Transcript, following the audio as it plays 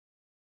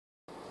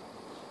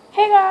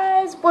Hey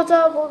guys, what's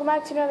up? Welcome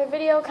back to another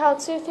video.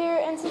 Caltooth here,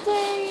 and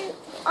today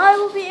I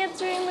will be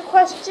answering the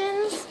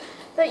questions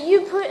that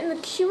you put in the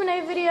Q&A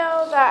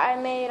video that I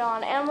made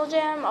on Animal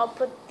Jam. I'll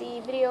put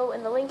the video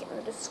in the link in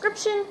the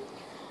description.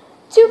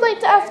 Too late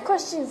to ask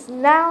questions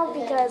now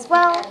because,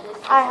 well,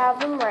 I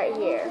have them right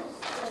here.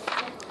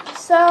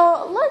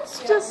 So let's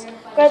just go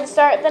ahead and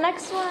start. The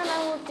next one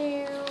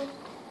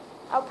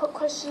I'll put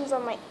questions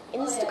on my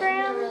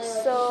Instagram.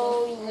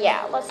 So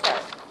yeah, let's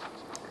start.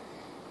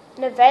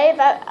 Neve,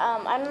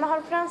 I don't know how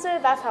to pronounce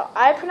it. That's how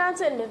I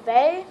pronounce it,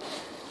 Neve.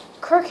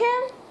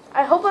 Kirkham?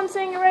 I hope I'm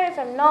saying it right. If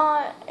I'm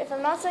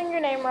not saying your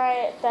name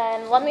right,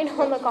 then let me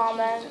know in the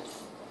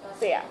comments.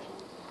 So yeah.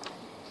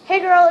 Hey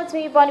girl, it's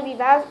me, Bunny B.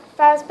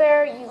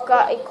 Fazbear. You've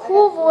got a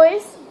cool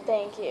voice.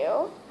 Thank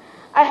you.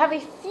 I have a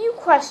few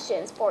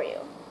questions for you.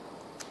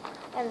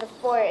 And the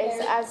 4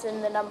 is as in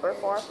the number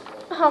 4.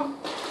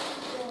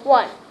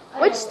 1.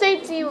 Which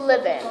state do you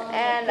live in?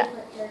 And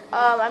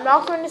I'm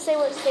not going to say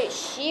what state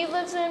she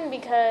lives in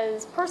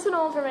because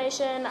personal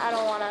information, I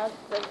don't want to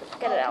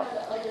get it out.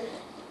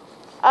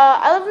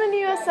 I live in the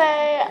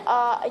USA.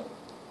 I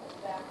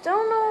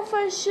don't know if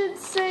I should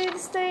say the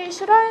state.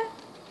 Should I?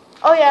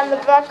 Oh yeah, in the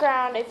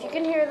background, if you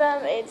can hear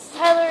them, it's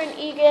Tyler and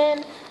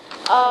Egan,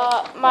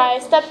 my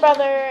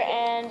stepbrother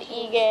and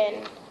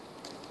Egan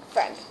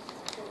friend.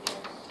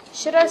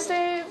 Should I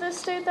say the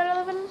state that I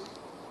live in?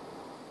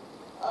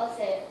 I'll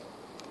say it.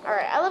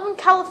 Alright, I live in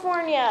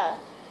California.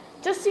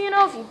 Just so you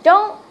know, if you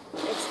don't,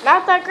 it's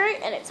not that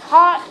great, and it's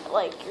hot,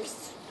 like you're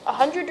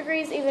 100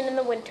 degrees even in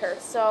the winter,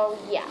 so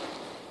yeah.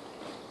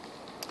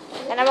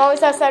 And I'm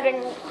always outside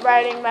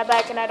riding my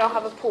bike, and I don't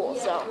have a pool,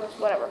 so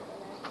whatever.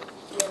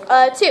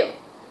 2,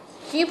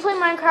 do you play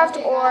Minecraft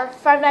or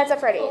Five Nights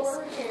at Freddy's?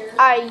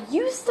 I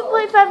used to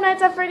play Five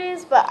Nights at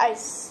Freddy's, but I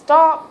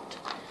stopped.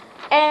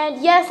 And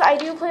yes, I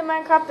do play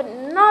Minecraft, but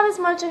not as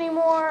much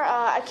anymore.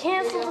 I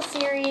canceled the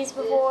series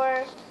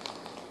before.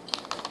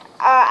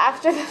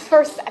 After the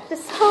first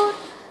episode,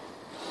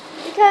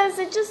 because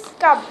it just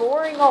got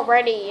boring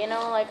already, you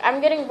know, like,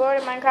 I'm getting bored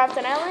of Minecraft,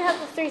 and I only have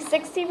the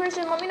 360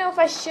 version. Let me know if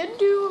I should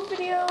do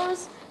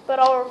videos, but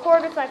I'll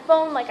record with my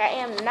phone like I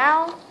am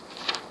now.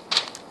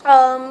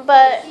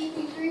 But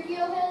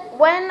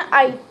when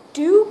I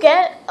do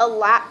get a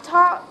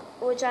laptop,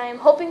 which I am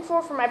hoping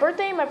for my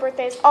birthday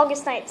is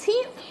August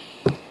 19th,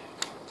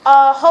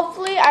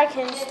 hopefully I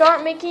can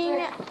start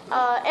making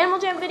Animal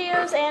Jam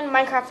videos and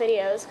Minecraft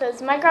videos,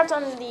 because Minecraft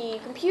on the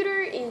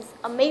computer is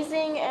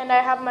amazing, and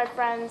I have my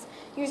friend's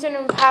username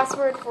and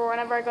password for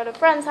whenever I go to a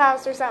friend's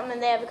house or something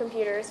and they have a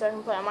computer so I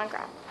can play on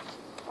Minecraft.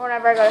 Or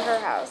whenever I go to her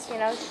house, you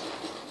know.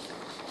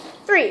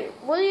 3,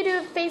 will you do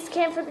a face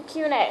cam for the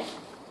Q&A?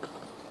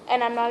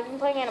 And I'm not even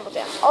playing Animal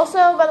Jam.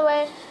 Also, by the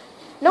way,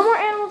 no more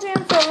Animal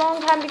Jam for a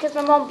long time because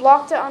my mom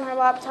blocked it on her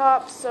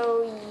laptop,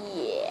 so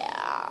yeah.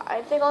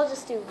 I think I'll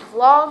just do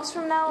vlogs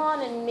from now on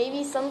and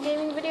maybe some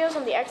gaming videos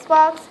on the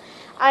Xbox.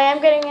 I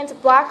am getting into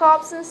Black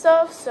Ops and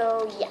stuff,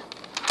 so yeah.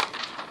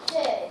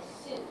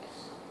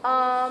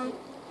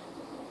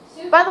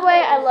 By the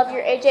way, I love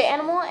your AJ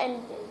animal,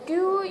 and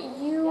do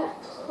you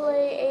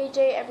play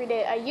AJ every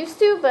day? I used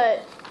to,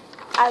 but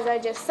as I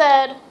just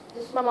said,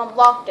 my mom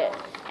blocked it.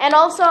 And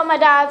also at my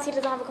dad's, he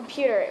doesn't have a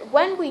computer.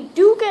 When we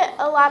do get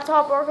a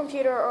laptop or a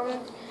computer, or when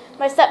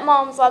my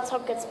stepmom's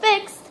laptop gets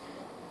fixed,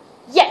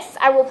 yes,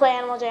 I will play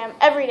Animal Jam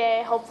every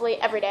day, hopefully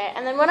every day.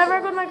 And then whenever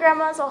I go to my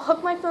grandma's, I'll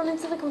hook my phone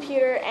into the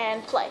computer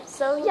and play.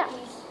 So yeah.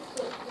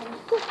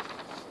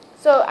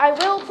 So I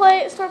will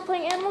start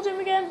playing Animal Jam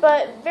again,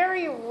 but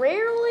very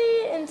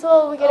rarely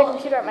until we get a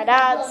computer at my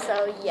dad's.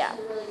 So yeah.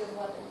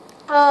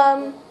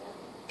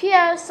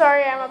 P.S.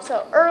 Sorry I'm up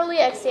so early.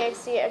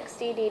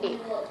 XDXD.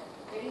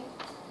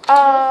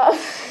 I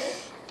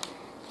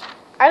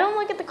don't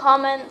look at the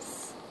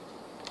comments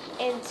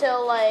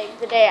until like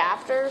the day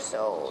after,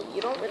 so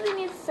you don't really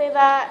need to say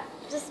that.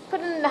 Just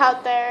putting it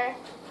out there.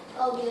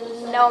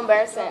 No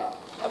embarrassment,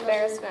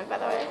 by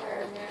the way.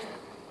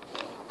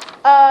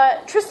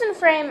 Tristan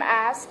Frame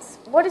asks,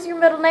 what is your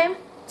middle name?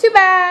 Too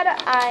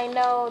bad. I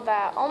know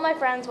that all my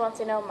friends want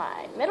to know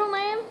my middle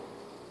name.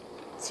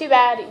 Too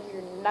bad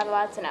you're not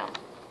allowed to know.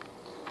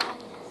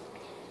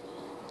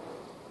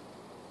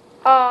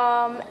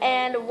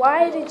 And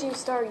why did you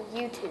start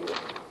YouTube?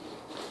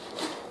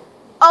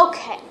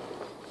 Okay.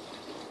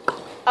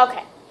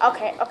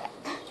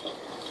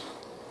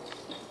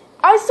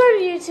 I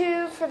started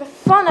YouTube for the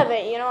fun of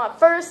it, you know, at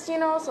first, you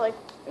know, so like,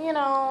 you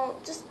know,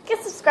 just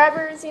get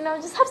subscribers, you know,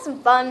 just have some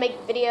fun, make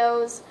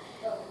videos.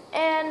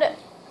 And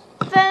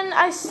then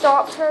I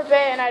stopped for a bit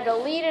and I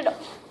deleted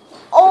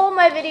all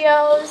my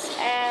videos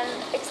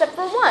except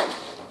for one,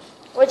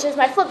 which is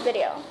my flip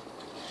video.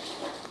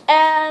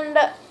 And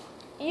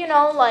you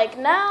know, like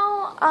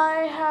now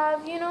I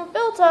have, you know,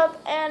 built up,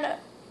 and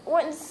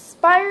what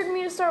inspired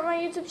me to start my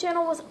YouTube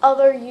channel was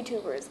other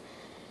YouTubers.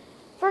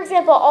 For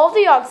example, All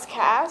the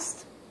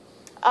Yogscast.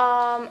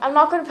 I'm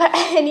not going to put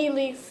any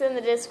links in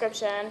the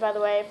description, by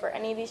the way, for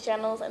any of these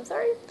channels. I'm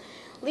sorry.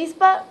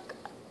 Leasebug,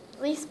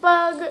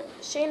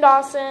 Shane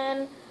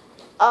Dawson,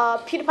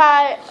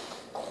 PewDiePie,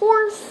 of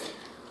course,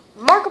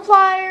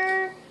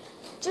 Markiplier,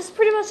 just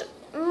pretty much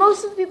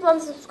most of the people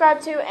I'm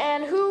subscribed to,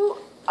 and who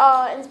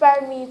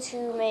inspired me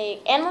to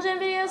make Animal Jam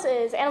videos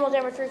is Animal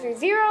Jammer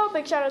 330.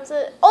 Big shout out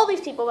to all these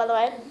people, by the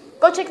way.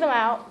 Go check them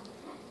out.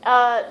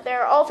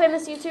 They're all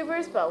famous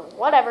YouTubers, but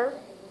whatever.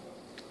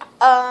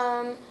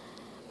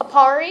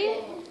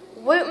 Apari,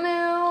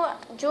 Wootmoo,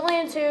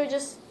 Julian2,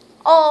 just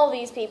all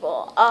these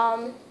people.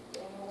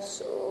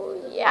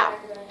 So yeah.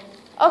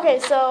 Okay,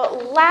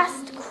 so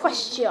last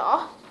question.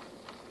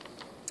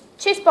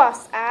 Chase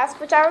Boss asked,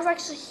 which I was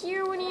actually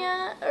here when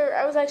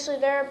I was actually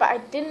there, but I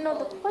didn't know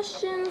the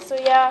question. So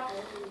yeah,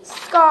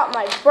 Scott,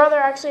 my brother,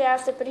 actually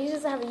asked it, but he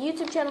doesn't have a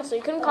YouTube channel, so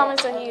he couldn't comment,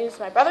 so he used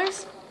my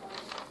brother's.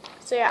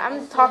 So yeah,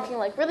 I'm talking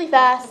like really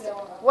fast.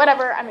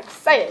 Whatever, I'm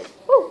excited.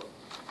 Woo!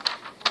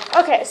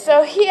 Okay,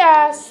 so he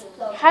asked,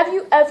 have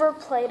you ever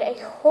played a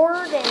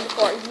horror game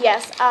before?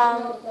 Yes.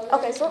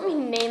 Okay, so let me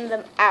name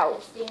them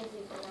out.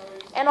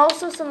 And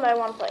also some that I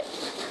want to play.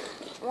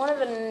 One of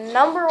the #1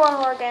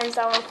 horror games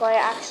I want to play,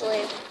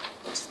 actually.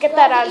 Just get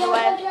that out of the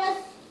way.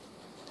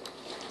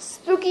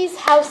 Spooky's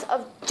House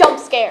of Jump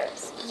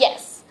Scares.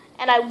 Yes.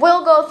 And I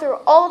will go through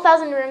all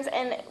 1,000 rooms,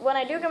 and when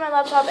I do get my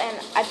laptop and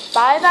I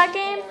buy that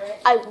game,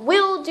 I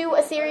will do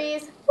a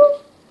series.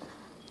 Woo.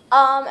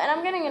 And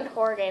I'm getting into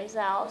horror games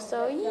now,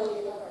 so yeah.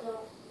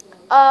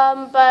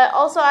 But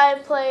also I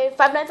played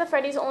Five Nights at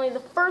Freddy's, only the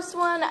first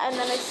one, and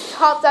then I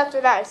stopped after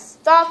that. I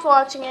stopped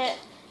watching it.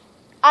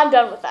 I'm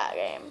done with that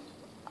game.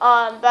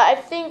 But I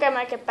think I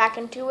might get back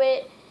into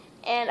it.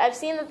 And I've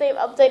seen that they've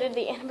updated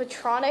the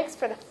animatronics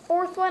for the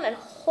 4th one, and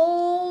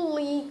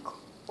holy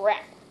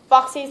crap.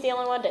 Foxy's the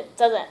only one that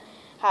doesn't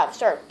have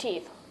sharp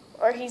teeth.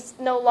 Or he's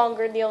no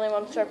longer the only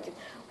one with sharp teeth.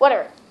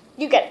 Whatever.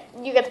 You get it.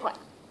 You get the point.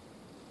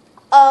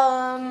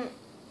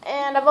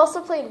 And I've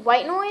also played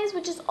White Noise,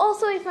 which is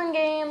also a fun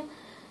game.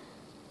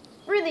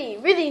 Really,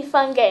 really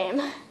fun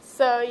game.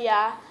 So,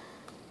 yeah.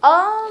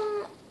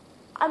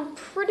 I'm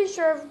pretty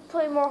sure I've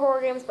played more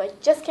horror games, but I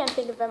just can't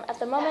think of them at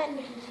the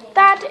moment.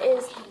 That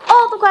is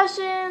all the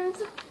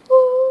questions.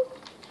 Woo!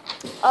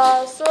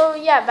 So,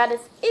 yeah, that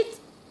is it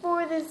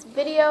for this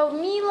video.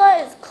 Mila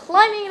is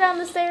climbing down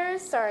the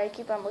stairs. Sorry, I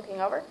keep on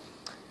looking over.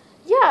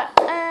 Yeah,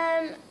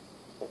 and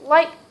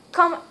like,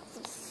 comment,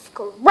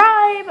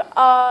 subscribe.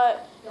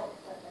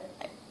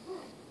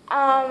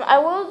 I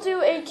will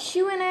do a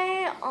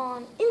Q&A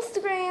on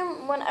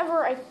Instagram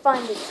whenever I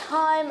find the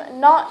time,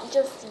 not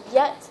just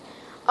yet.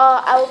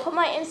 I will put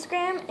my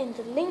Instagram in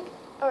the link,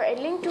 or a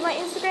link to my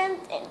Instagram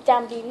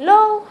down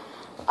below.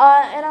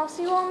 And I'll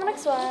see you on the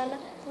next one.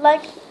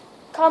 Like,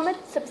 comment,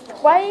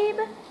 subscribe,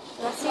 and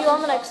I'll see you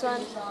on the next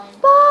one.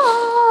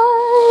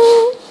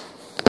 Bye!